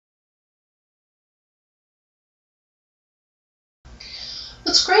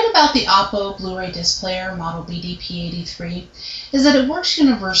What's great about the OPPO Blu-ray disc player, model BDP-83, is that it works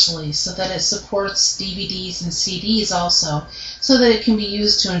universally so that it supports DVDs and CDs also, so that it can be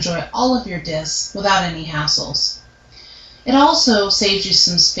used to enjoy all of your discs without any hassles. It also saves you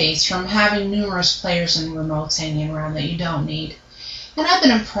some space from having numerous players and remotes hanging around that you don't need. And I've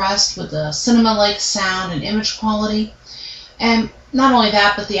been impressed with the cinema-like sound and image quality. And not only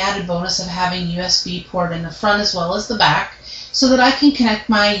that, but the added bonus of having USB port in the front as well as the back, so that I can connect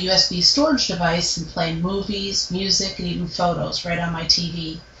my USB storage device and play movies, music, and even photos right on my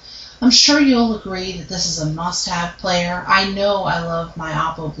TV. I'm sure you'll agree that this is a must-have player. I know I love my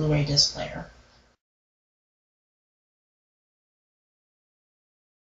OPPO Blu-ray disc player.